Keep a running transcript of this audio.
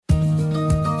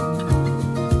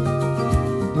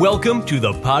Welcome to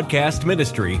the podcast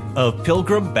ministry of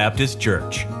Pilgrim Baptist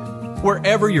Church.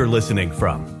 Wherever you're listening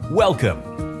from,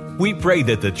 welcome. We pray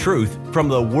that the truth from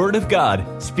the Word of God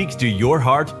speaks to your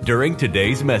heart during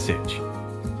today's message.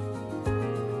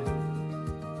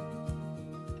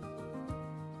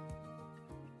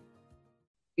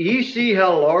 Ye see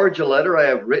how large a letter I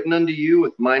have written unto you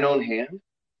with mine own hand?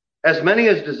 As many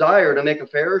as desire to make a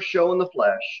fair show in the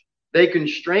flesh, they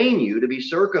constrain you to be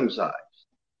circumcised,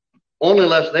 only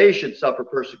lest they should suffer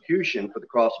persecution for the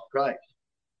cross of Christ.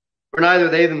 For neither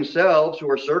they themselves who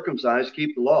are circumcised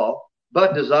keep the law,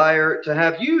 but desire to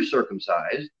have you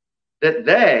circumcised, that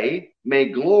they may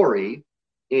glory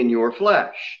in your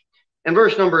flesh. In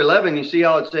verse number 11, you see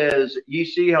how it says, ye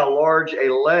see how large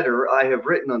a letter I have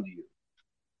written unto you.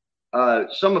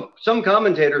 Some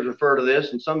commentators refer to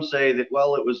this, and some say that,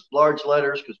 well, it was large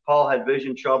letters because Paul had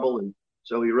vision trouble, and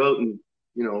so he wrote in,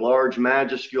 large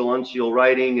majuscule uncial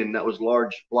writing, and that was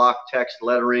large block text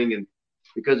lettering, and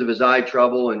because of his eye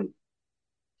trouble. And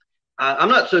I'm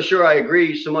not so sure I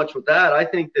agree so much with that. I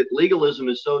think that legalism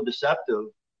is so deceptive,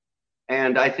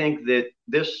 and I think that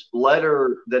this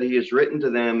letter that he has written to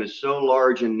them is so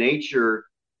large in nature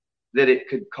that it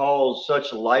could cause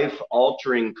such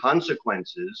life-altering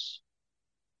consequences.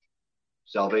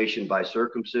 Salvation by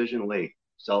circumcision, wait.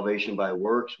 Salvation by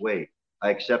works, wait. I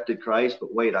accepted Christ,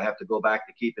 but wait, I have to go back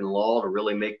to keeping law to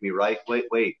really make me right.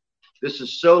 Wait. This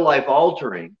is so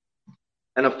life-altering.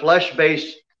 And a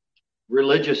flesh-based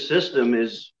religious system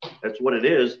that's what it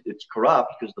is. It's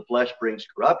corrupt because the flesh brings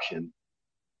corruption.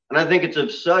 And I think it's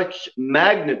of such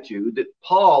magnitude that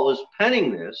Paul is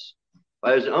penning this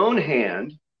by his own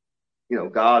hand,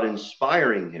 God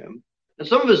inspiring him. And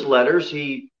some of his letters,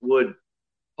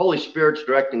 Holy Spirit's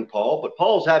directing Paul, but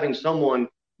Paul's having someone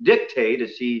dictate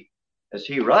as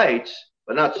he writes,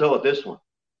 but not so with this one.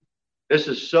 This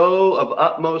is so of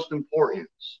utmost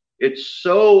importance. It's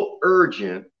so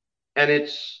urgent, and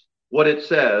it's what it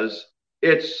says.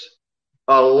 It's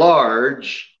a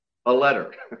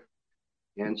letter.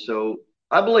 And so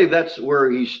I believe that's where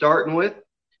he's starting with.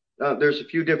 There's a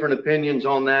few different opinions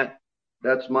on that.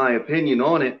 That's my opinion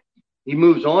on it. He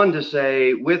moves on to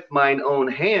say, with mine own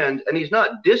hand, and he's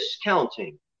not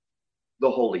discounting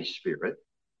the Holy Spirit.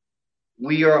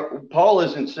 Paul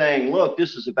isn't saying, look,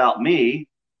 this is about me,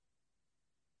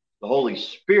 the Holy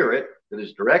Spirit that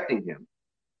is directing him.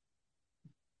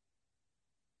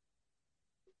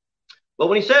 But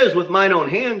when he says, with mine own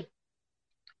hand,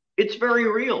 it's very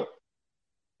real.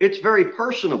 It's very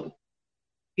personable.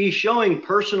 He's showing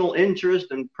personal interest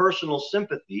and personal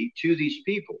sympathy to these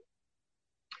people.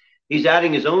 He's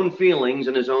adding his own feelings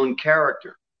and his own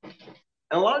character. And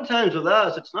a lot of times with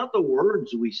us, it's not the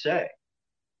words we say.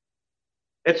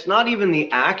 It's not even the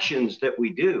actions that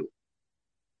we do.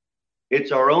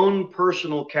 It's our own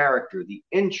personal character, the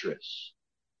interests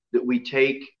that we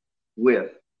take with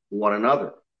one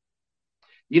another.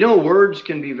 Words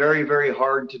can be very, very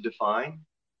hard to define.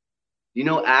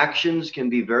 Actions can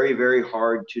be very, very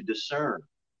hard to discern.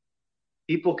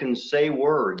 People can say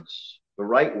words, the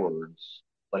right words,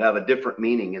 but have a different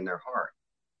meaning in their heart.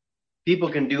 People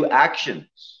can do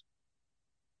actions,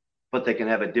 but they can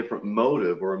have a different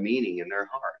motive or a meaning in their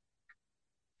heart.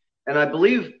 And I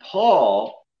believe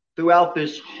Paul, throughout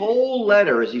this whole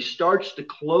letter, as he starts to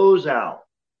close out,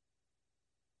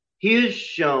 he has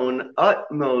shown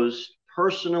utmost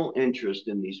personal interest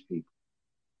in these people.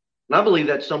 And I believe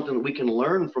that's something that we can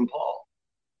learn from Paul.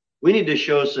 We need to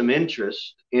show some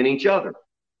interest in each other.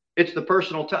 It's the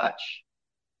personal touch.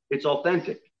 It's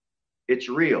authentic. It's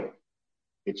real.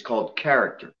 It's called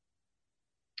character.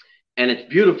 And it's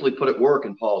beautifully put at work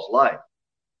in Paul's life.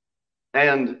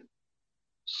 And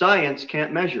science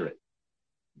can't measure it.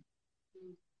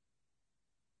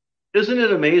 Isn't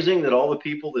it amazing that all the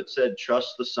people that said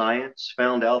trust the science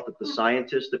found out that the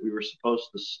scientist that we were supposed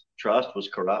to trust was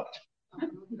corrupt?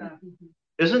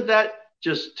 Isn't that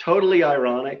just totally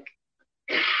ironic?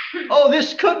 Oh,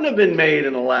 this couldn't have been made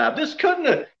in a lab. This couldn't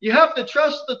have. You have to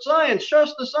trust the science.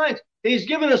 Trust the science. He's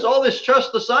given us all this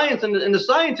trust the science, and the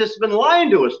scientists have been lying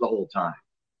to us the whole time.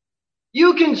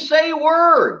 You can say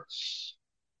words.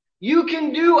 You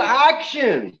can do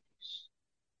actions.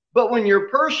 But when your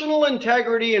personal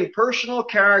integrity and personal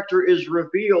character is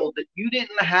revealed that you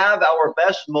didn't have our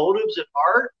best motives at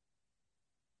heart,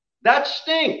 that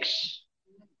stinks.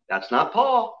 That's not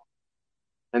Paul.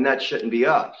 And that shouldn't be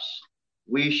us.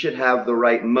 We should have the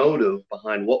right motive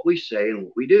behind what we say and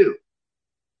what we do.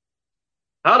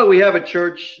 How do we have a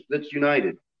church that's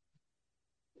united?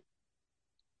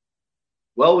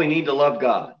 Well, we need to love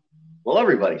God. Well,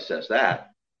 everybody says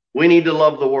that. We need to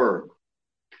love the Word.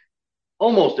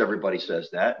 Almost everybody says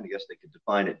that. I guess they could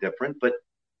define it different, but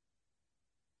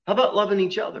How about loving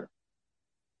each other?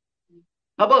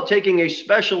 How about taking a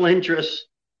special interest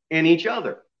in each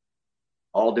other?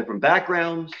 All different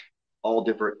backgrounds, all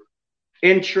different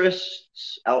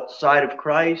interests outside of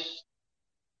Christ.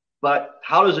 But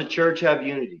how does a church have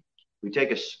unity? We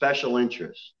take a special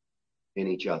interest in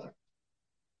each other.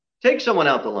 Take someone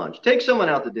out to lunch. Take someone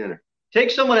out to dinner. Take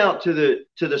someone out to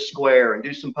the square and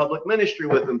do some public ministry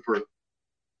with them for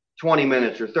 20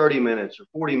 minutes or 30 minutes or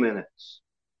 40 minutes.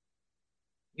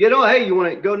 Hey, you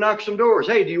want to go knock some doors?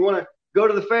 Hey, do you want to go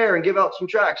to the fair and give out some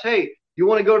tracts? Hey, do you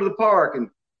want to go to the park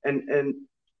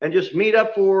and just meet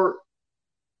up for,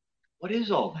 what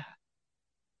is all that?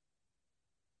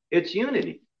 It's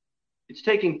unity. It's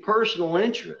taking personal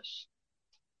interest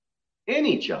in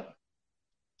each other.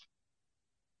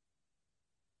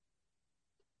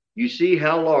 You see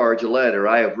how large a letter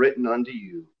I have written unto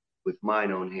you with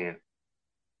mine own hand.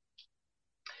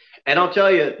 And I'll tell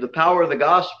you, the power of the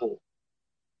gospel,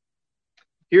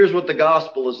 here's what the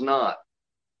gospel is not.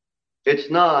 It's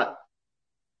not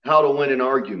how to win an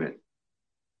argument.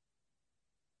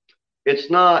 It's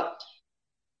not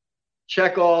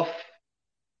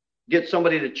get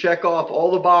somebody to check off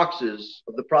all the boxes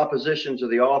of the propositions or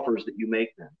the offers that you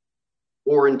make them,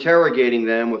 or interrogating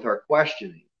them with our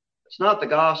questioning. It's not the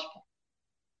gospel.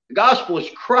 The gospel is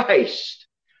Christ.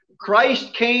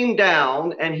 Christ came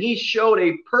down and he showed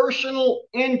a personal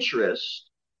interest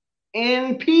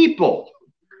in people,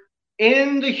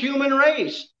 in the human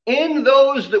race, in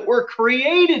those that were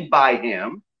created by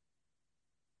him.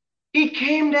 He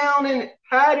came down and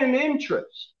had an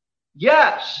interest.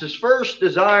 Yes, his first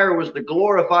desire was to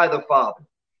glorify the Father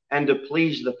and to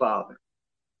please the Father.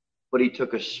 But he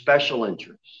took a special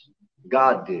interest,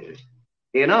 God did,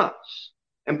 in us.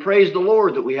 And praise the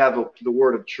Lord that we have the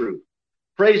word of truth.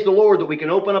 Praise the Lord that we can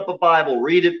open up a Bible,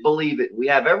 read it, believe it. We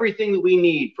have everything that we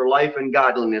need for life and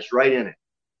godliness right in it.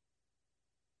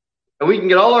 And we can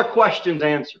get all our questions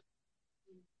answered.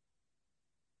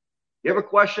 You have a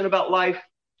question about life?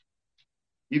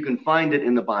 You can find it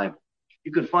in the Bible.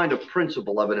 You can find a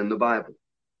principle of it in the Bible.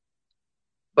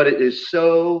 But it is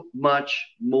so much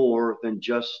more than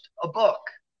just a book.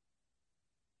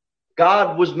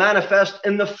 God was manifest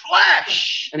in the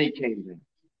flesh, and he came in.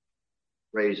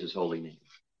 Praise his holy name.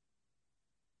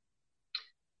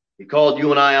 He called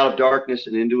you and I out of darkness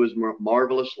and into his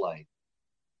marvelous light.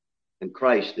 And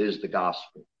Christ is the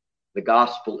gospel. The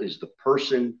gospel is the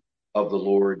person of the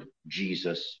Lord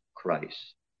Jesus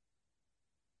Christ.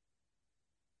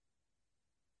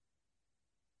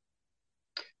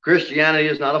 Christianity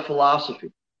is not a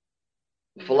philosophy.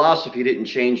 Philosophy didn't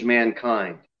change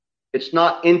mankind. It's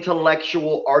not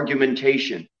intellectual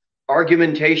argumentation.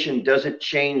 Argumentation doesn't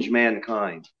change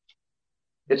mankind.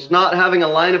 It's not having a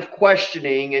line of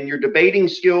questioning and your debating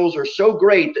skills are so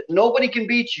great that nobody can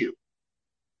beat you.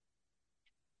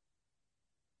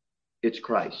 It's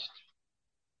Christ.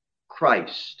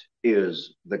 Christ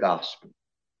is the gospel.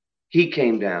 He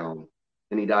came down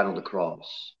and he died on the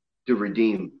cross to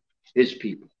redeem his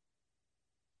people.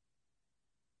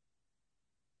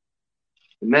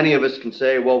 And many of us can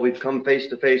say, well, we've come face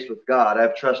to face with God.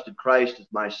 I've trusted Christ as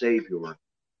my Savior.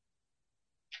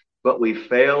 But we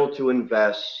fail to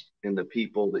invest in the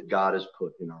people that God has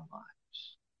put in our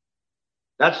lives.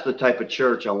 That's the type of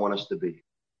church I want us to be.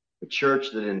 A church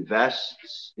that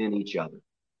invests in each other.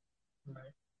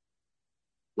 Right.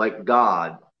 Like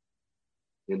God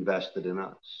invested in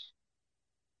us.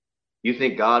 You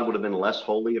think God would have been less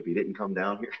holy if he didn't come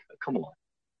down here? Come on.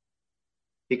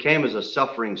 He came as a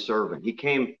suffering servant. He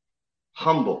came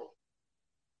humble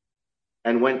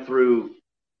and went through,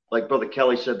 like Brother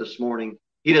Kelly said this morning,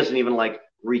 he doesn't even like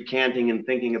recanting and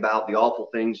thinking about the awful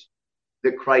things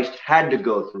that Christ had to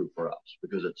go through for us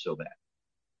because it's so bad.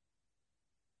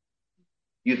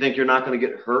 You think you're not going to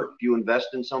get hurt if you invest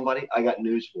in somebody? I got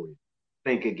news for you.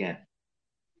 Think again.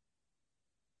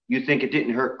 You think it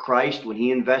didn't hurt Christ when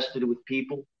he invested with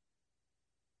people?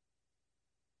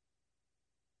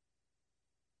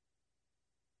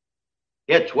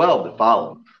 He had 12 that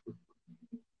followed him.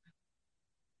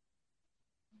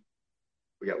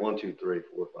 We got 1, 2, 3,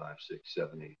 4, 5, 6,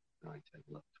 7, 8, 9, 10,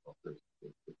 11, 12, 13,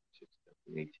 14, 15, 16,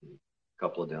 17, 18. A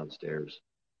couple of downstairs.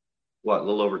 What, a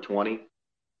little over 20?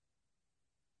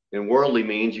 In worldly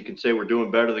means, you can say we're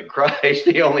doing better than Christ.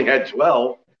 He only had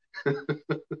 12.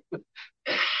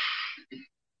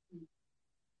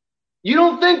 You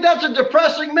don't think that's a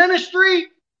depressing ministry?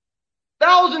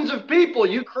 Thousands of people,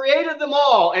 you created them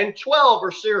all, and 12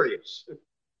 are serious.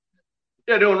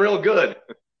 They're doing real good.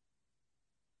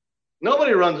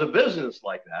 Nobody runs a business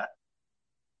like that.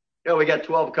 Yeah, we got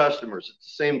 12 customers.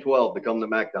 It's the same 12 that come to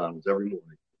McDonald's every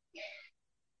morning.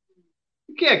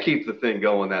 You can't keep the thing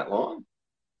going that long.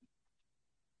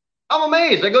 I'm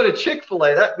amazed. I go to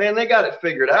Chick-fil-A. They got it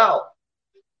figured out.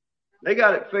 They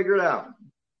got it figured out.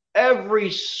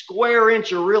 Every square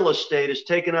inch of real estate is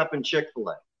taken up in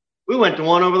Chick-fil-A. We went to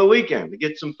one over the weekend to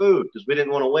get some food because we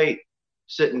didn't want to wait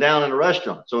sitting down in a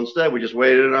restaurant. So instead, we just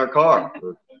waited in our car.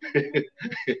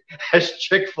 As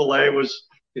Chick-fil-A was,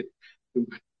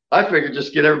 I figured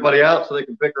just get everybody out so they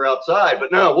can pick her outside.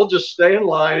 But no, we'll just stay in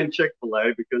line in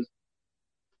Chick-fil-A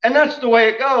and that's the way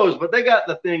it goes. But they got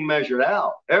the thing measured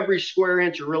out. Every square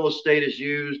inch of real estate is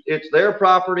used. It's their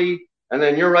property. And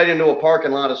then you're right into a parking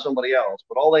lot of somebody else.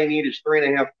 But all they need is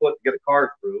 3.5 foot to get a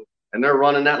car through. And they're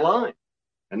running that line.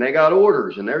 And they got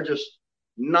orders. And they're just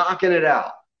knocking it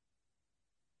out.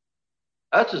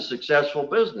 That's a successful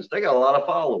business. They got a lot of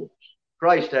followers.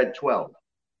 Christ had 12.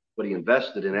 But he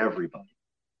invested in everybody.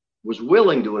 Was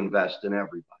willing to invest in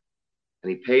everybody.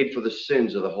 And he paid for the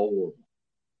sins of the whole world.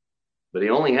 But he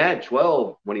only had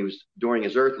 12 when he was during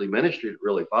his earthly ministry that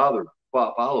really followed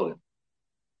him.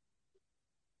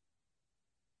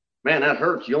 Man, that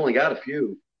hurts. You only got a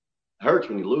few. It hurts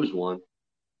when you lose one.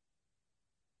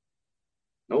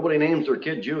 Nobody names their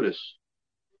kid Judas.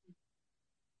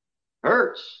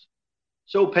 Hurts.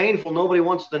 So painful, nobody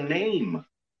wants the name.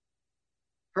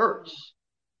 Hurts.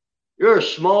 You're a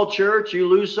small church, you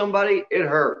lose somebody, it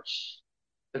hurts.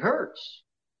 It hurts.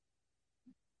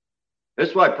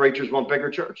 That's why preachers want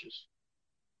bigger churches.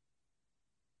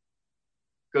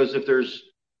 Because if there's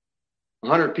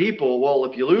 100 people, well,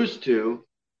 if you lose 2,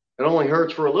 it only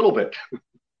hurts for a little bit.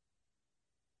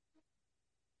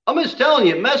 I'm just telling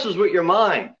you, it messes with your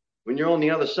mind when you're on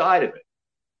the other side of it.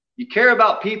 You care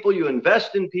about people, you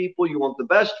invest in people, you want the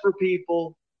best for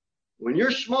people. When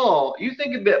you're small, you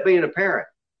think about being a parent,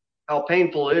 how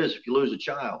painful it is if you lose a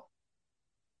child.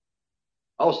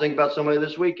 I was thinking about somebody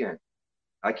this weekend.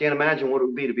 I can't imagine what it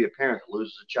would be to be a parent that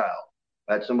loses a child.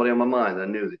 I had somebody on my mind that I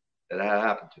knew that had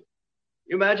happened to.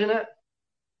 You imagine that?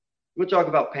 You want to talk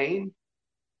about pain?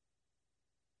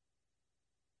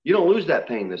 You don't lose that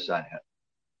pain this side of heaven.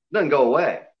 It doesn't go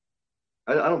away.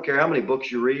 I don't care how many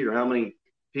books you read or how many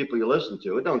people you listen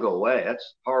to. It don't go away.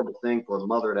 That's a horrible thing for a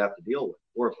mother to have to deal with,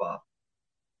 or a father.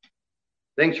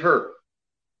 Things hurt.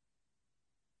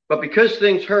 But because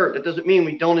things hurt, that doesn't mean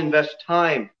we don't invest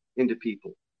time into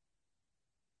people.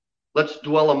 Let's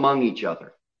dwell among each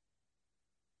other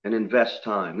and invest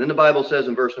time. Then the Bible says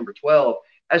in verse number 12,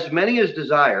 as many as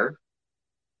desire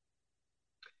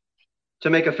to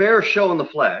make a fair show in the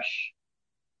flesh,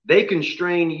 they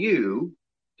constrain you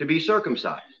to be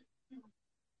circumcised.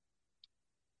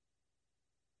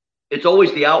 It's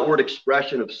always the outward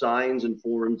expression of signs and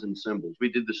forms and symbols. We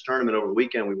did this tournament over the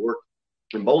weekend. We worked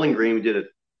in Bowling Green. We did a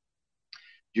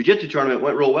jiu-jitsu tournament. It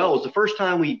went real well. It was the first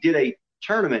time we did a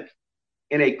tournament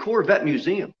in a Corvette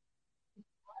museum.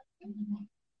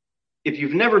 If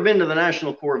you've never been to the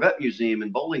National Corvette Museum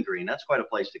in Bowling Green, that's quite a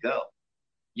place to go.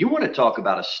 You want to talk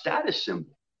about a status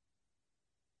symbol.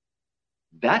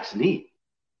 That's neat.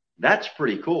 That's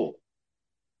pretty cool.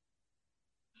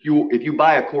 If you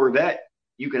buy a Corvette,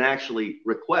 you can actually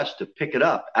request to pick it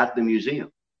up at the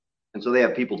museum. And so they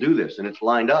have people do this, and it's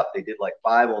lined up. They did like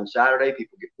 5 on Saturday.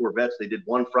 People get Corvettes. They did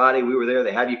one Friday. We were there.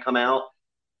 They had you come out,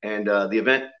 and the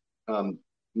event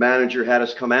manager had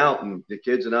us come out, and the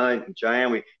kids and I and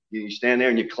Cheyenne, you stand there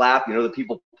and you clap. You know, the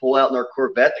people pull out in their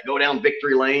Corvette. They go down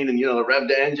victory lane, and, you know, they rev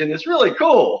the engine. It's really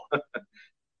cool.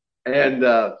 And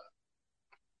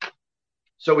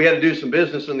so we had to do some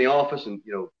business in the office, and,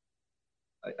 you know,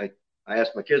 I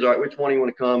asked my kids, all right, which one do you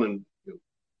want to come? And, you know,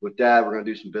 with Dad, we're going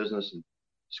to do some business and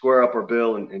square up our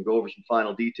bill and go over some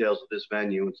final details of this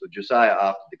venue. And so Josiah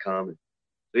opted to come. And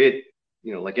so he had,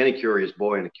 you know, like any curious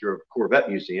boy in a Corvette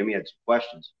museum, he had some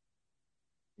questions.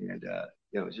 And,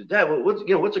 you know, he said, Dad,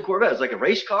 what's a Corvette? It's like a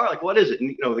race car? Like, what is it?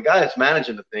 And, you know, the guy that's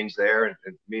managing the things there, and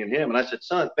me and him, and I said,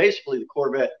 son, basically the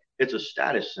Corvette, it's a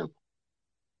status symbol.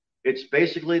 It's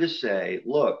basically to say,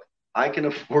 look, I can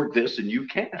afford this and you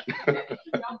can't.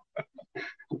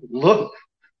 Look,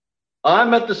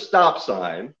 I'm at the stop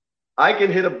sign. I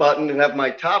can hit a button and have my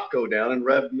top go down and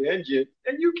rev the engine,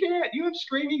 and you can't. You have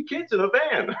screaming kids in a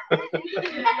van.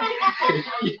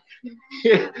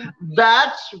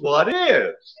 That's what it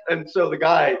is. And so the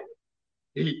guy,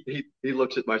 he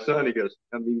looks at my son. He goes,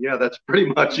 I mean, yeah, that's pretty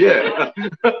much it.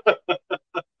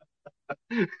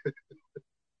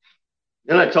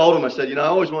 And I told him, I said, you know, I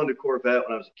always wanted a Corvette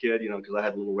when I was a kid, you know, because I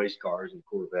had little race cars and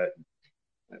Corvette.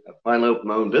 And I finally opened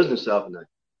my own business up, and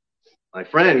my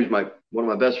friend, who's one of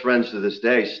my best friends to this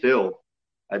day still,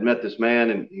 I'd met this man,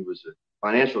 and he was a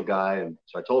financial guy. And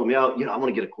so I told him, yeah, you know, I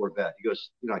want to get a Corvette. He goes,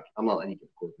 you know, I'm not letting you get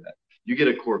a Corvette. You get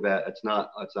a Corvette, that's not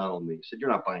on me. He said, you're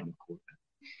not buying a Corvette.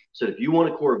 said, if you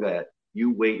want a Corvette,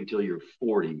 you wait until you're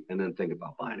 40 and then think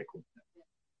about buying a Corvette.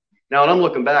 Now, when I'm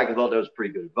looking back, I thought that was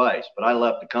pretty good advice, but I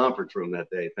left the conference room that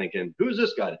day thinking, who's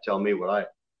this guy to tell me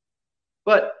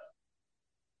but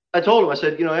I told him, I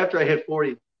said, after I hit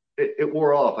 40, it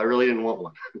wore off. I really didn't want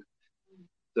one.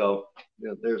 So,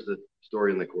 there's the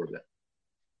story in the Corvette.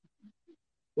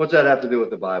 What's that have to do with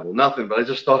the Bible? Nothing, but I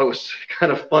just thought it was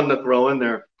kind of fun to throw in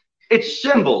there. It's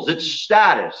symbols, it's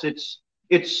status,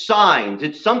 it's signs,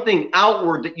 it's something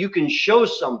outward that you can show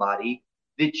somebody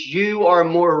that you are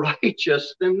more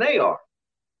righteous than they are,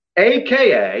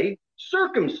 aka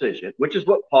circumcision, which is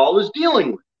what Paul is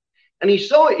dealing with. And he's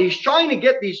trying to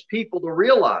get these people to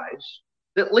realize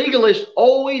that legalists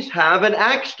always have an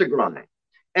axe to grind.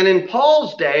 And in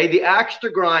Paul's day, the axe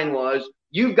to grind was,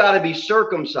 you've got to be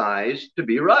circumcised to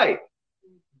be right.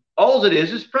 All it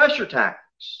is pressure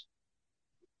tactics.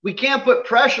 We can't put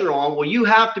pressure on, well, you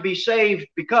have to be saved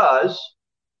because,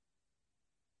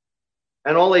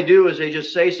 and all they do is they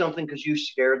just say something because you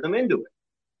scared them into it.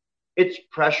 It's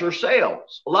pressure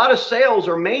sales. A lot of sales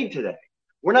are made today.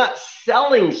 We're not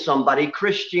selling somebody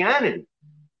Christianity.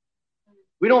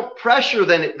 We don't pressure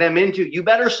them into, you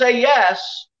better say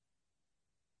yes.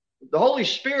 The Holy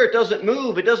Spirit doesn't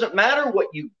move. It doesn't matter what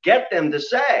you get them to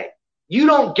say. You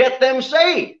don't get them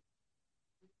saved.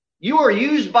 You are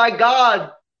used by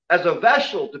God as a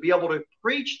vessel to be able to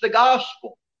preach the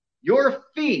gospel. Your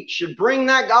feet should bring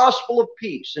that gospel of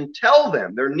peace and tell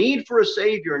them their need for a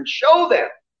Savior and show them.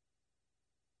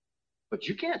 But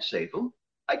you can't save them.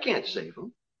 I can't save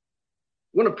them.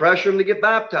 We want to pressure them to get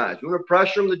baptized. We want to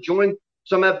pressure them to join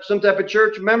some type of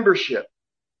church membership.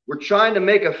 We're trying to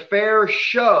make a fair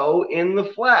show in the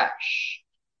flesh.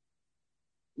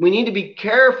 We need to be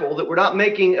careful that we're not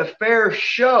making a fair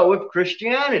show of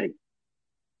Christianity.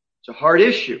 It's a hard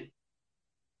issue.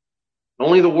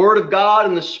 Only the Word of God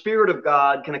and the Spirit of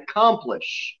God can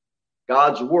accomplish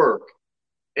God's work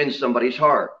in somebody's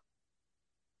heart.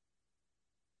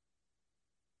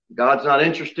 God's not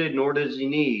interested, nor does he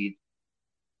need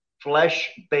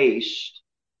flesh-based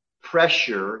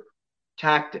pressure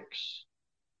tactics.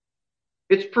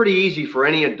 It's pretty easy for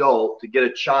any adult to get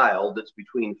a child that's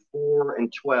between 4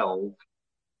 and 12,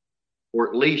 or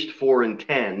at least 4 and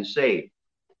 10, saved.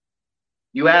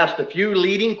 You asked a few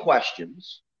leading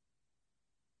questions,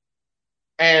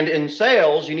 and in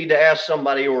sales, you need to ask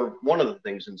somebody, or one of the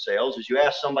things in sales is you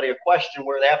ask somebody a question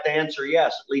where they have to answer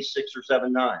yes at least 6 or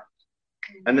 7 times.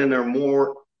 And then they're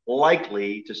more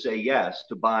likely to say yes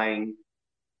to buying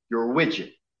your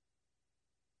widget.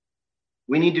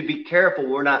 We need to be careful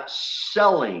we're not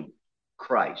selling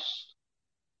Christ.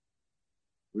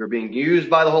 We're being used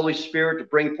by the Holy Spirit to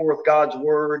bring forth God's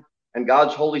word, and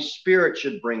God's Holy Spirit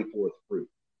should bring forth fruit.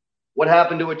 What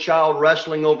happened to a child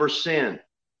wrestling over sin?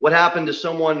 What happened to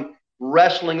someone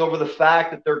wrestling over the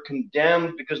fact that they're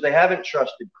condemned because they haven't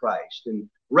trusted Christ, and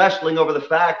wrestling over the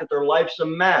fact that their life's a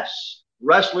mess,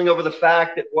 wrestling over the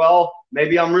fact that, well,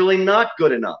 maybe I'm really not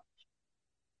good enough.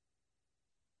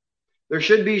 There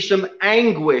should be some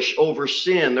anguish over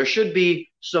sin. There should be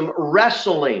some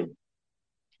wrestling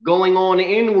going on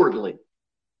inwardly.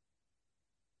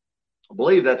 I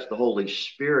believe that's the Holy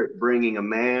Spirit bringing a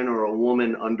man or a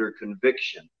woman under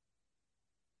conviction,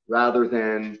 rather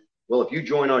than, well, if you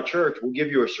join our church, we'll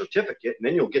give you a certificate and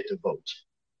then you'll get to vote.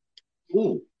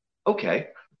 Ooh, okay.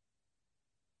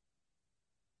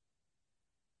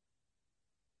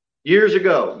 Years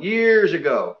ago,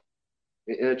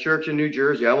 in a church in New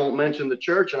Jersey, I won't mention the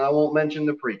church and I won't mention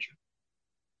the preacher.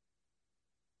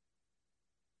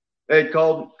 They had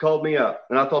called me up,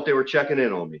 and I thought they were checking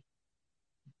in on me.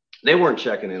 They weren't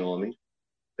checking in on me.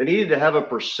 They needed to have a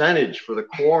percentage for the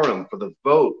quorum, for the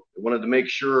vote. They wanted to make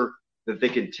sure that they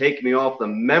could take me off the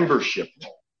membership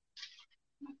roll.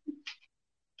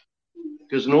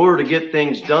 Because in order to get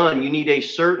things done, you need a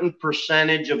certain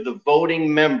percentage of the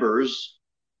voting members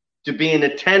to be in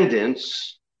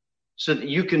attendance so that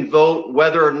you can vote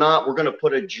whether or not we're going to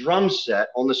put a drum set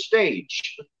on the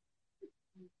stage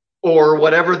or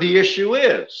whatever the issue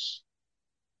is.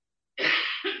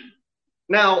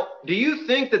 Now, do you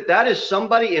think that that is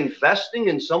somebody investing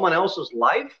in someone else's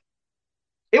life?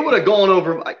 It would have gone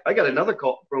over. I got another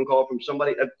phone call from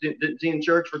somebody that didn't see in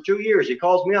church for 2 years. He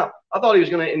calls me up. I thought he was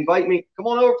going to invite me. Come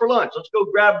on over for lunch. Let's go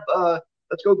grab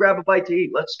a bite to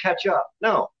eat. Let's catch up.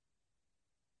 No.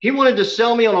 He wanted to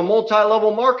sell me on a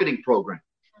multi-level marketing program.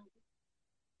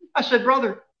 I said,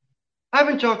 brother, I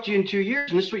haven't talked to you in 2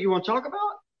 years, and this is what you want to talk about?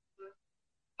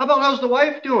 How about how's the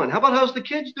wife doing? How about how's the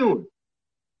kids doing?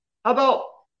 How about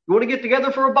you want to get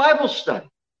together for a Bible study? I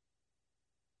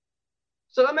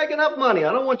said, I make enough money.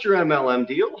 I don't want your MLM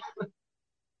deal.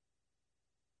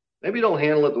 Maybe don't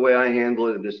handle it the way I handle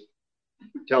it and just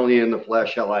telling you in the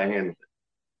flesh how I handle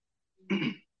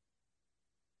it.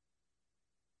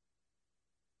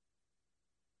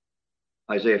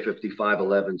 Isaiah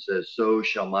 55:11 says, so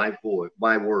shall my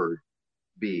word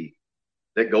be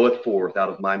that goeth forth out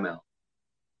of my mouth.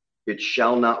 It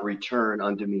shall not return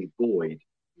unto me void,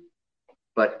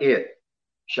 but it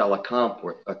shall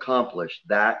accomplish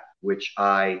that which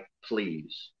I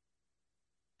please,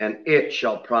 and it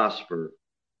shall prosper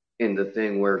in the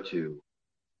thing whereto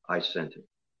I sent it.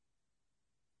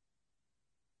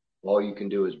 All you can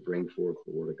do is bring forth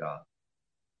the word of God.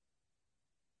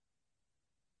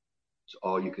 It's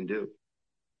all you can do.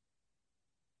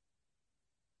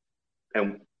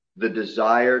 And the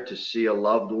desire to see a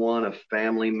loved one, a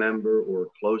family member, or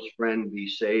a close friend be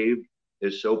saved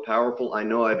is so powerful. I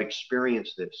know I've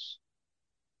experienced this,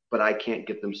 but I can't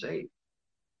get them saved.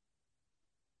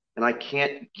 And I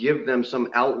can't give them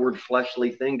some outward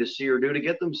fleshly thing to see or do to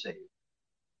get them saved.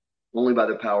 Only by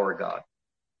the power of God.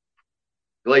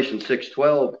 Galatians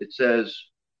 6:12, it says,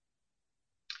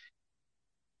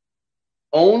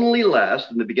 only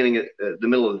lest, in the beginning, the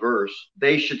middle of the verse,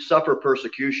 they should suffer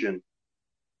persecution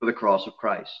for the cross of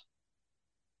Christ.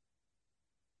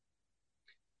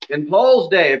 In Paul's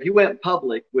day, if you went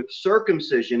public with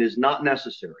circumcision is not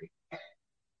necessary.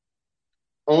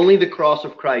 Only the cross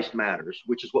of Christ matters,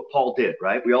 which is what Paul did,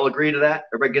 right? We all agree to that?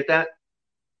 Everybody get that?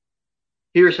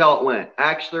 Here's how it went.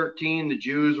 Acts 13, the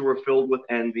Jews were filled with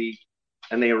envy,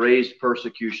 and they raised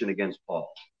persecution against Paul.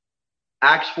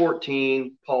 Acts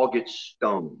 14, Paul gets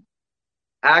stoned.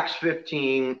 Acts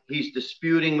 15, he's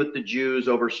disputing with the Jews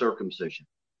over circumcision.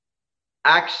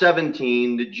 Acts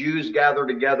 17, the Jews gather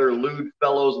together lewd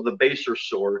fellows of the baser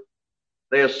sort.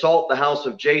 They assault the house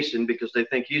of Jason because they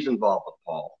think he's involved with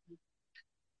Paul.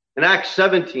 In Acts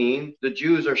 17, the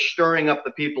Jews are stirring up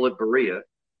the people at Berea.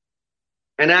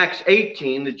 In Acts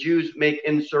 18, the Jews make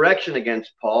insurrection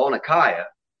against Paul and Achaia.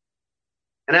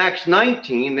 In Acts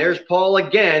 19, there's Paul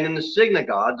again in the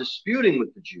synagogue disputing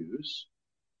with the Jews.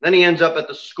 Then he ends up at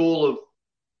the school of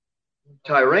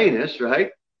Tyrannus,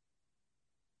 right?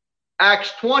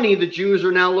 Acts 20, the Jews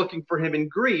are now looking for him in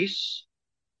Greece.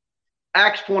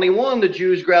 Acts 21, the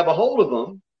Jews grab a hold of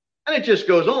him, and it just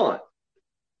goes on.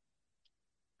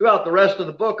 Throughout the rest of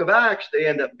the book of Acts, they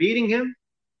end up beating him.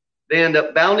 They end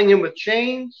up bounding him with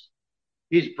chains.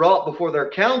 He's brought before their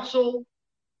council.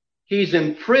 He's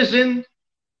imprisoned.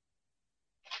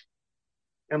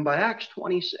 And by Acts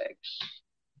 26,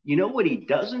 you know what he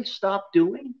doesn't stop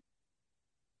doing?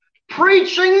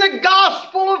 Preaching the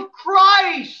gospel of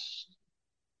Christ.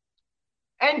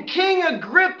 And King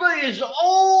Agrippa is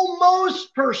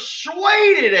almost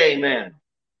persuaded, amen.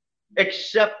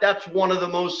 Except that's one of the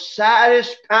most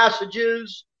saddest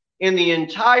passages in the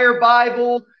entire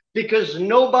Bible, because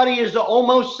nobody is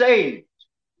almost saved.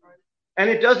 And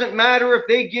it doesn't matter if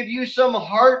they give you some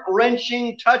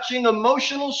heart-wrenching, touching,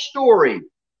 emotional story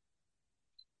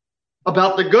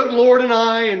about the good Lord and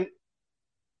I, and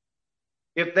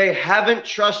if they haven't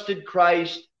trusted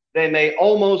Christ, they may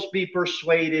almost be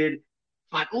persuaded,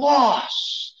 but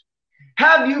lost.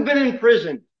 Have you been in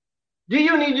prison? Do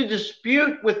you need to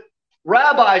dispute with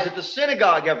rabbis at the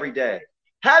synagogue every day?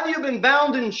 Have you been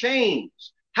bound in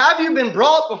chains? Have you been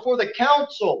brought before the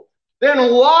council?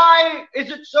 Then why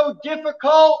is it so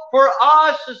difficult for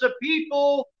us as a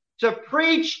people to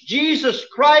preach Jesus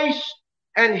Christ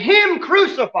and him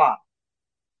crucified?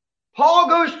 Paul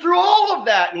goes through all of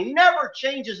that, and he never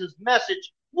changes his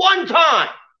message one time.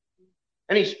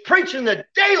 And he's preaching the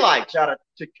daylights out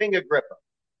to King Agrippa.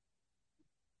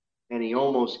 And he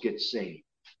almost gets saved.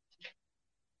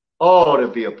 Oh, to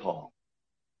be a Paul.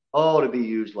 Oh, to be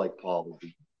used like Paul will be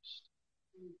used.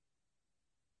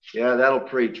 Yeah, that'll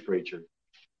preach, preacher.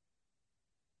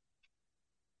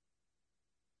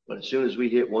 But as soon as we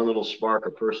hit one little spark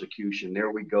of persecution,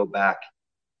 there we go back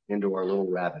into our little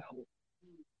rabbit hole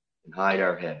and hide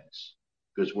our heads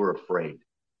because we're afraid.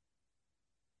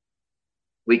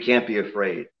 We can't be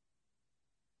afraid.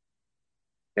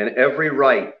 And every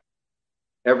rite,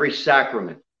 every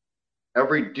sacrament,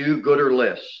 every do-gooder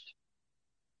list,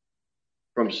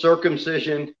 from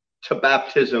circumcision to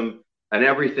baptism and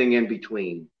everything in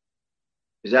between,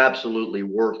 is absolutely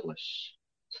worthless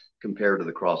compared to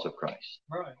the cross of Christ.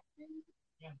 Right.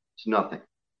 Yeah. It's nothing.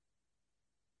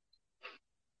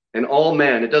 And all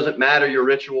men, it doesn't matter your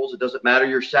rituals, it doesn't matter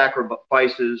your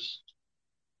sacrifices.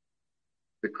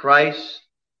 The Christ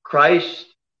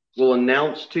will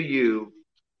announce to you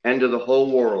and to the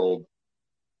whole world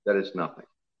that it's nothing.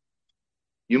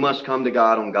 You must come to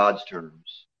God on God's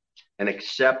terms and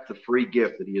accept the free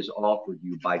gift that he has offered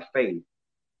you by faith,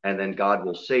 and then God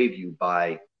will save you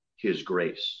by his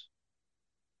grace.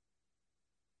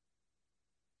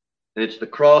 And it's the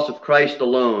cross of Christ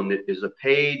alone that is a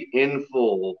paid in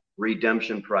full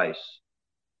redemption price.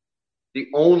 The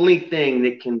only thing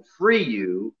that can free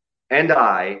you and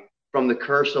I from the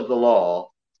curse of the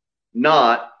law,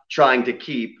 not trying to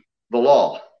keep the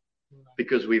law,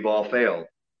 because we've all failed.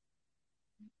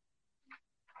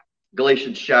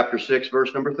 Galatians chapter 6,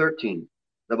 verse number 13.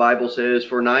 The Bible says,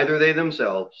 "For neither they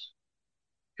themselves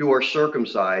who are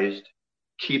circumcised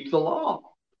keep the law."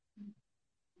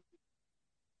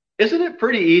 Isn't it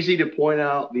pretty easy to point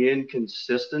out the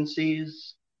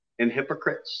inconsistencies in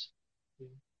hypocrites?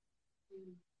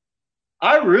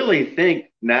 I really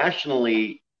think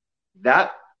nationally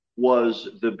that was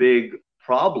the big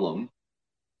problem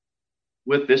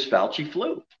with this Fauci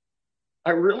flu.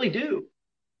 I really do.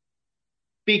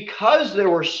 Because there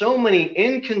were so many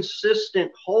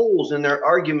inconsistent holes in their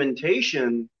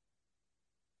argumentation,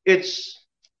 its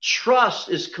trust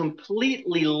is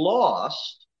completely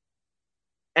lost.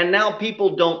 And now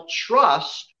people don't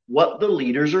trust what the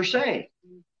leaders are saying.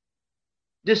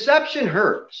 Deception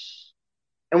hurts.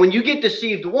 And when you get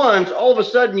deceived once, all of a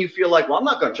sudden you feel like, well, I'm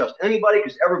not going to trust anybody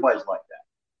because everybody's like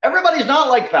that. Everybody's not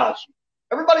like Fauci.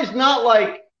 Everybody's not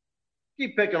like,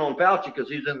 keep picking on Fauci because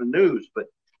he's in the news, but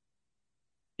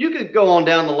you could go on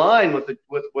down the line with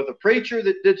a preacher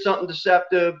that did something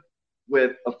deceptive,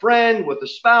 with a friend, with a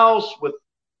spouse,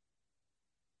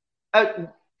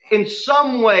 in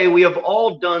some way, we have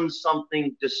all done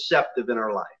something deceptive in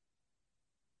our life.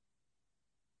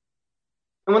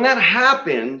 And when that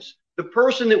happens, the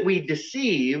person that we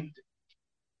deceived,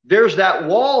 there's that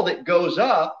wall that goes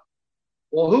up.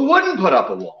 Well, who wouldn't put up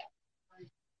a wall?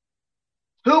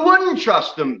 Who wouldn't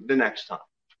trust them the next time?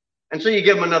 And so you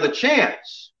give them another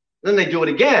chance. Then they do it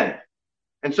again.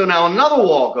 And so now another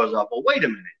wall goes up. Well, wait a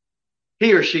minute.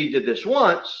 He or she did this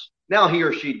once. Now he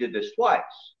or she did this twice.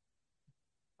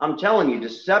 I'm telling you,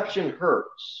 deception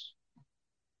hurts.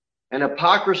 And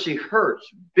hypocrisy hurts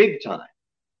big time.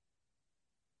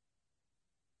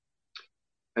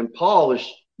 And Paul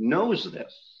knows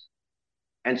this.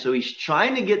 And so he's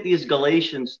trying to get these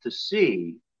Galatians to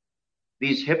see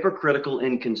these hypocritical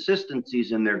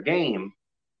inconsistencies in their game.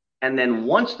 And then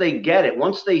once they get it,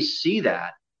 once they see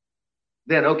that,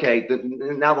 then, okay,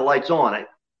 now the light's on.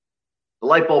 The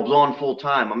light bulb's on full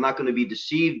time. I'm not going to be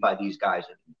deceived by these guys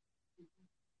anymore.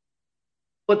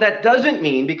 But that doesn't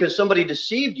mean because somebody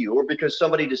deceived you or because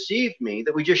somebody deceived me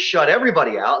that we just shut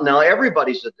everybody out. Now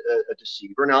everybody's a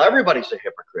deceiver. Now everybody's a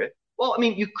hypocrite. Well, I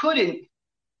mean, you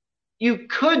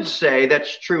could say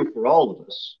that's true for all of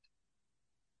us.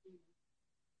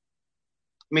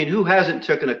 I mean, who hasn't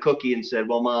taken a cookie and said,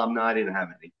 well, Mom, no, I didn't have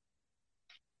any?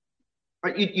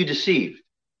 Right? You deceived.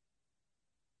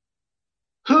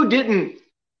 Who didn't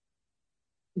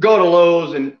go to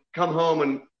Lowe's and come home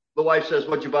and the wife says,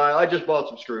 what'd you buy? I just bought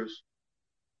some screws.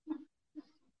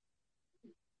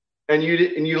 And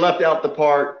you left out the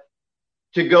part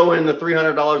to go in the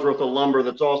 $300 worth of lumber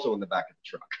that's also in the back of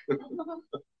the truck.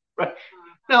 Right?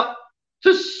 Now,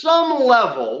 to some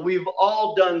level, we've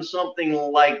all done something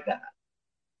like that.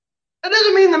 That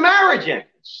doesn't mean the marriage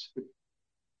ends.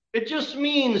 It just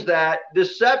means that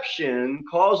deception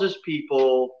causes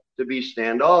people to be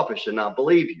standoffish and not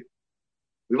believe you.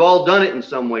 We've all done it in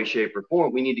some way, shape, or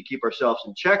form. We need to keep ourselves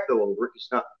in check, though, over it. It's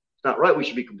not right. We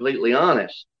should be completely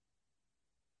honest.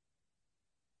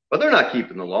 But they're not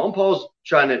keeping the law. And Paul's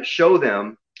trying to show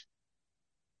them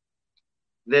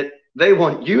that they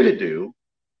want you to do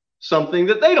something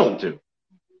that they don't do. You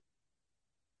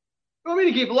want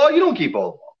me to keep the law? You don't keep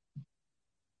all the law.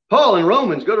 Paul in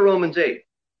Romans, go to Romans 8.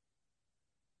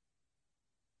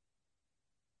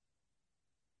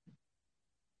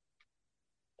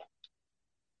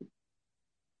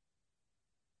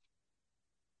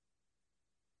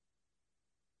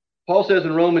 Paul says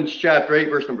in Romans chapter 8,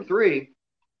 verse number 3,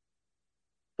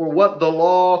 for what the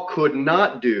law could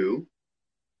not do,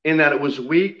 in that it was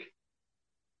weak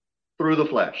through the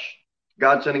flesh,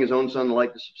 God sending his own son in the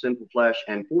likeness of sinful flesh,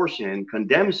 and for sin,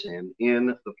 condemns sin in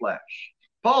the flesh.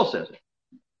 Paul says it.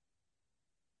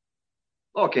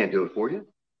 Law can't do it for you.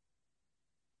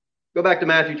 Go back to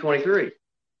Matthew 23.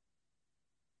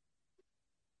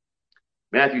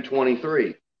 Matthew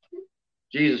 23.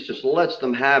 Jesus just lets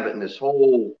them have it in this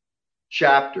whole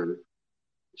chapter,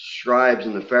 scribes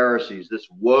and the Pharisees, this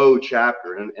woe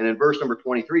chapter. And in verse number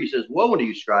 23, he says, woe unto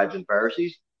you, scribes and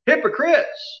Pharisees,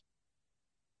 hypocrites!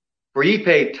 For ye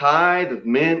pay tithe of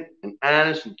mint and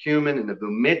anise and cumin, and have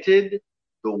omitted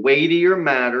the weightier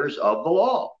matters of the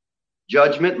law,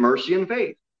 judgment, mercy, and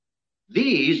faith.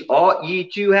 These ought ye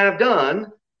to have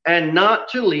done, and not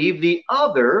to leave the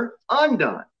other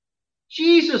undone.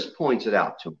 Jesus points it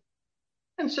out to them.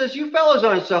 and says, you fellas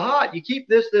aren't so hot. You keep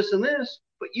this, this, and this,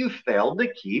 but you failed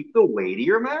to keep the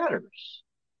weightier matters.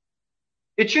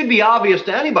 It should be obvious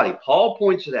to anybody. Paul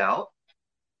points it out.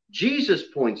 Jesus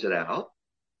points it out.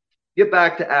 Get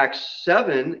back to Acts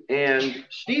 7, and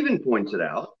Stephen points it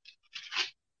out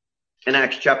in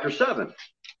Acts chapter 7.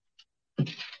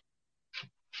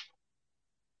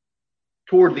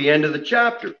 Toward the end of the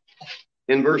chapter,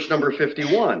 in verse number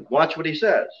 51. Watch what he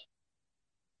says.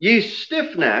 Ye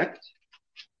stiff-necked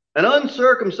and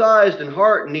uncircumcised in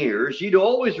heart and ears, ye do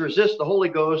always resist the Holy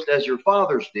Ghost as your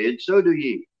fathers did, so do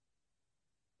ye.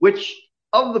 Which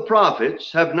of the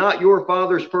prophets have not your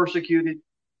fathers persecuted?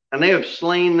 And they have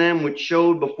slain them which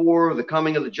showed before the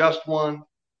coming of the just one,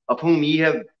 of whom ye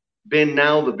have been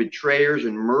now the betrayers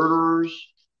and murderers,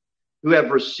 who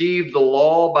have received the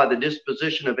law by the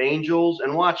disposition of angels,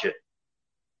 and watch it,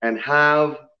 and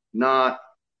have not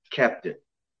kept it.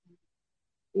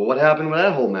 Well, what happened with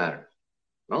that whole matter?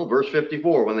 Well, verse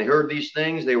 54, when they heard these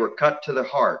things, they were cut to the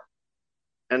heart,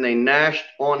 and they gnashed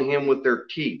on him with their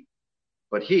teeth.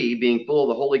 But he, being full of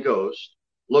the Holy Ghost,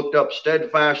 looked up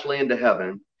steadfastly into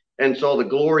heaven, and saw the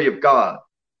glory of God,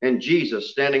 and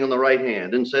Jesus standing on the right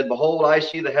hand, and said, Behold, I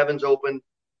see the heavens open,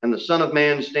 and the Son of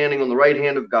Man standing on the right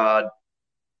hand of God.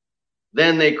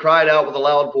 Then they cried out with a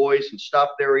loud voice, and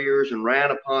stopped their ears, and ran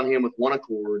upon him with one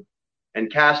accord,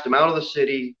 and cast him out of the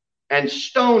city, and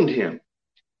stoned him.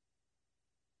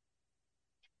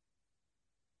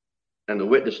 And the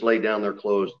witness laid down their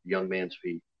clothes at the young man's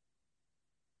feet,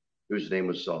 whose name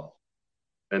was Saul.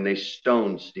 And they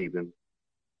stoned Stephen,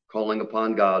 calling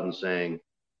upon God and saying,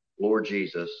 Lord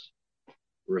Jesus,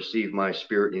 receive my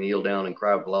spirit. And he kneeled down and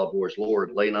cried with a loud voice,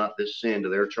 Lord, lay not this sin to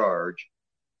their charge.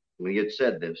 When he had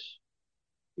said this,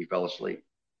 he fell asleep.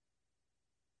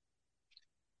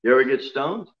 You ever get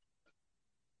stoned?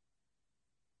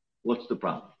 What's the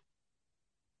problem?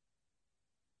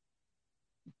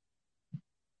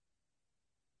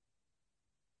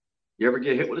 You ever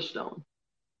get hit with a stone?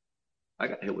 I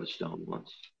got hit with a stone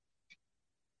once.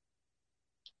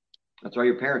 That's why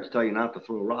your parents tell you not to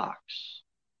throw rocks.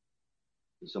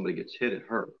 When somebody gets hit, it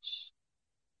hurts.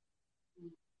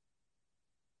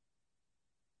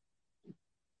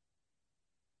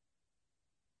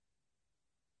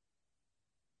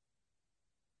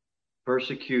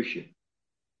 Persecution.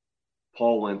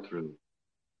 Paul went through.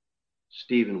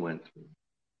 Stephen went through.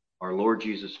 Our Lord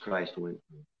Jesus Christ went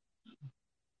through.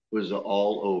 It was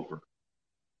all over.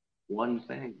 One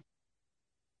thing.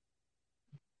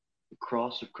 The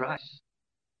cross of Christ.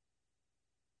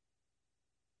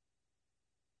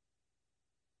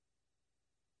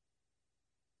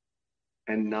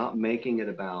 And not making it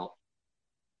about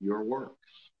your works.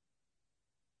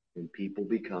 And people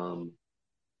become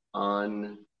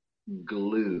unglued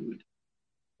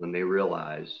when they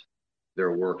realize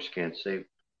their works can't save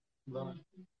them.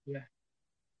 Yeah.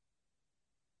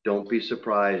 Don't be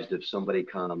surprised if somebody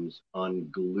comes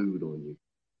unglued on you.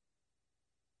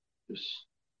 Just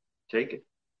take it.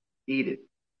 Eat it.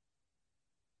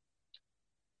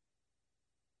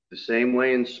 The same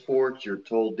way in sports, you're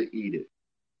told to eat it.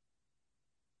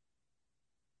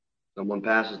 Someone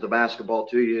passes the basketball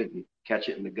to you, and you catch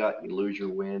it in the gut, and you lose your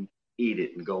wind. Eat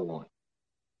it and go on.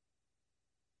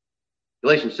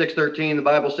 Galatians 6:13, the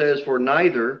Bible says, For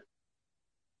neither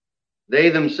they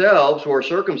themselves who are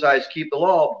circumcised keep the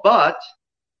law, but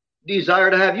desire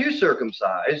to have you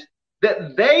circumcised,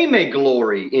 that they may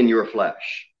glory in your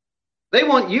flesh. They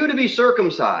want you to be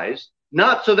circumcised,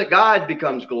 not so that God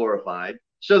becomes glorified,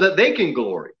 so that they can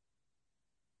glory.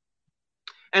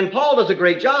 And Paul does a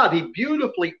great job. He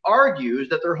beautifully argues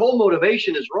that their whole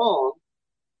motivation is wrong.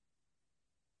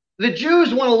 The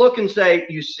Jews want to look and say,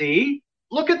 you see,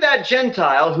 look at that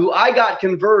Gentile who I got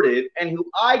converted and who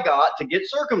I got to get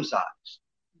circumcised.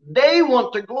 They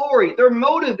want to glory. Their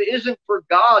motive isn't for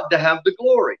God to have the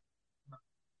glory.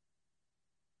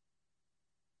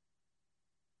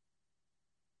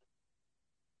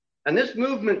 And this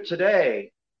movement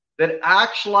today that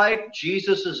acts like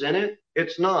Jesus is in it,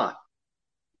 it's not.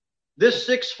 This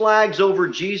Six Flags over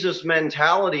Jesus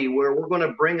mentality where we're going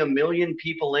to bring 1 million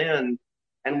people in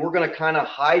and we're going to kind of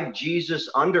hide Jesus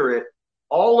under it,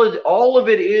 all of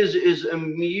it is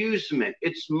amusement.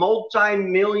 It's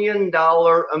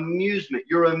multi-million-dollar amusement.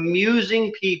 You're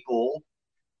amusing people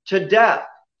to death.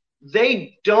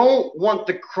 They don't want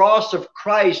the cross of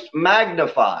Christ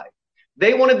magnified.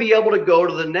 They want to be able to go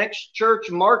to the next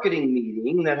church marketing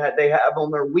meeting that they have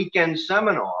on their weekend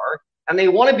seminar, and they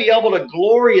want to be able to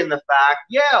glory in the fact,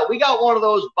 yeah, we got one of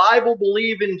those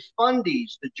Bible-believing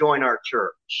fundies to join our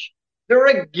church. They're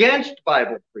against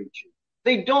Bible preaching.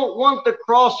 They don't want the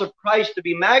cross of Christ to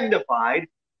be magnified.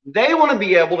 They want to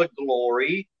be able to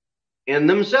glory in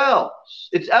themselves.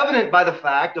 It's evident by the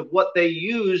fact of what they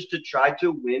use to try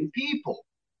to win people.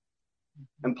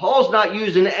 And Paul's not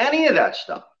using any of that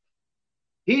stuff.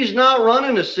 He's not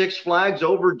running a Six Flags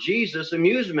Over Jesus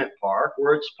amusement park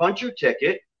where it's punch your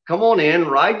ticket, come on in,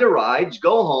 ride the rides,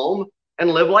 go home,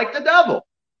 and live like the devil.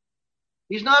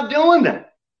 He's not doing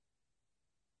that.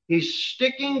 He's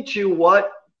sticking to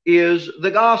what is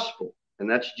the gospel, and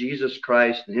that's Jesus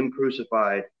Christ and him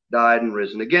crucified, died, and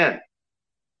risen again.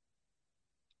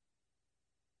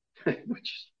 I'm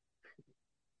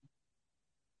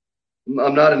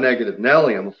not a negative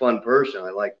Nelly. I'm a fun person.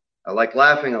 I like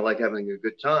laughing. I like having a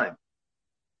good time.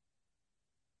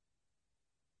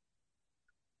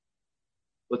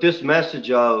 But this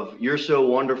message of you're so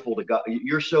wonderful to God,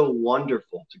 you're so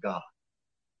wonderful to God.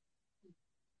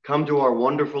 Come to our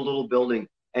wonderful little building,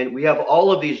 and we have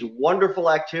all of these wonderful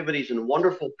activities and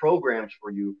wonderful programs for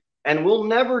you. And we'll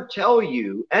never tell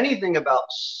you anything about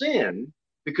sin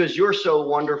because you're so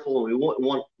wonderful,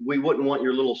 and we wouldn't want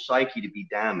your little psyche to be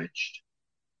damaged.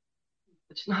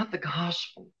 It's not the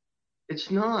gospel. It's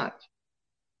not.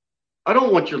 I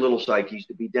don't want your little psyches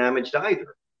to be damaged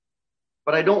either.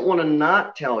 But I don't want to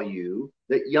not tell you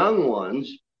that, young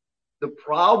ones, the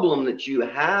problem that you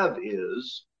have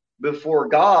is before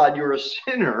God, you're a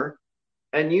sinner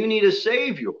and you need a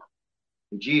Savior.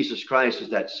 And Jesus Christ is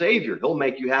that Savior. He'll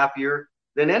make you happier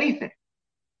than anything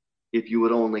if you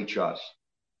would only trust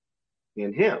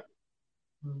in him.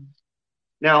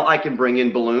 Now, I can bring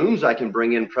in balloons. I can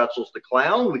bring in pretzels to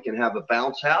clown. We can have a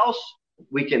bounce house.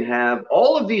 We can have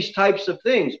all of these types of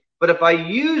things. But if I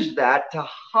use that to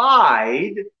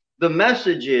hide the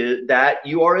message is that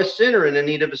you are a sinner in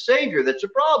need of a Savior, that's a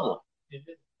problem.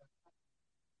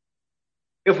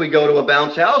 If we go to a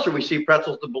bounce house or we see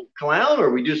pretzels to clown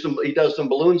or he does some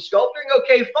balloon sculpting,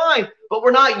 okay, fine. But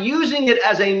we're not using it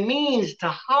as a means to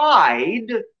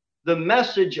hide the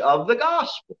message of the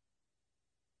gospel.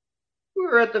 We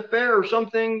were at the fair or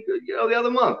something, the other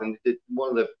month, and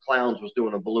one of the clowns was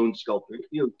doing a balloon sculpting.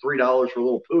 $3 for a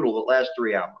little poodle that lasts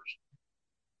 3 hours.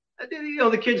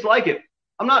 The kids like it.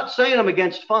 I'm not saying I'm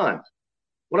against fun.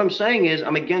 What I'm saying is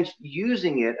I'm against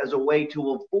using it as a way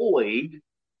to avoid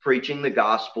preaching the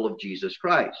gospel of Jesus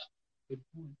Christ.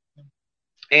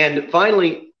 And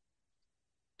finally,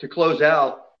 to close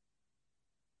out,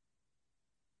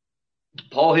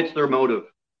 Paul hits their motive.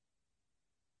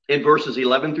 In verses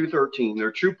 11 through 13,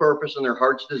 their true purpose and their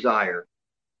heart's desire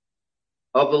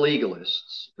of the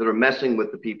legalists that are messing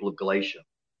with the people of Galatia.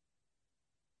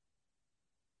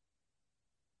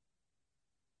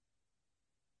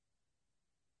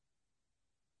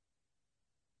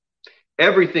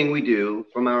 Everything we do,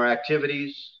 from our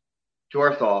activities to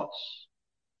our thoughts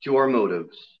to our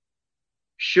motives,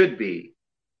 should be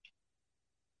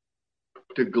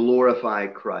to glorify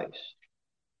Christ.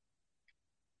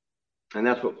 And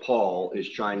that's what Paul is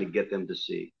trying to get them to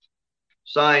see.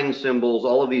 Signs, symbols,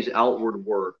 all of these outward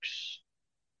works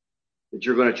that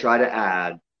you're going to try to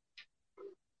add,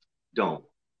 don't.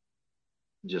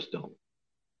 Just don't.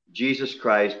 Jesus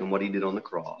Christ and what he did on the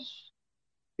cross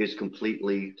is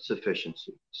completely sufficient.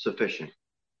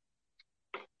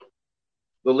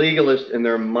 The legalists and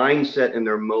their mindset and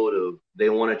their motive, they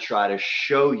want to try to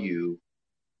show you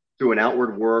through an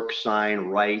outward work, sign,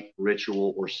 rite,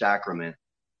 ritual, or sacrament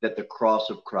that the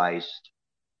cross of Christ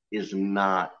is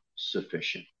not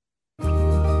sufficient.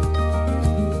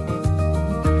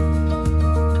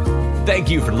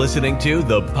 Thank you for listening to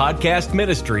the podcast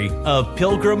ministry of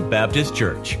Pilgrim Baptist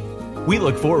Church. We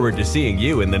look forward to seeing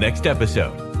you in the next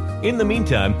episode. In the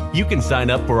meantime, you can sign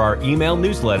up for our email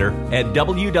newsletter at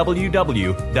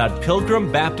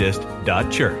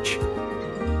www.pilgrimbaptist.church.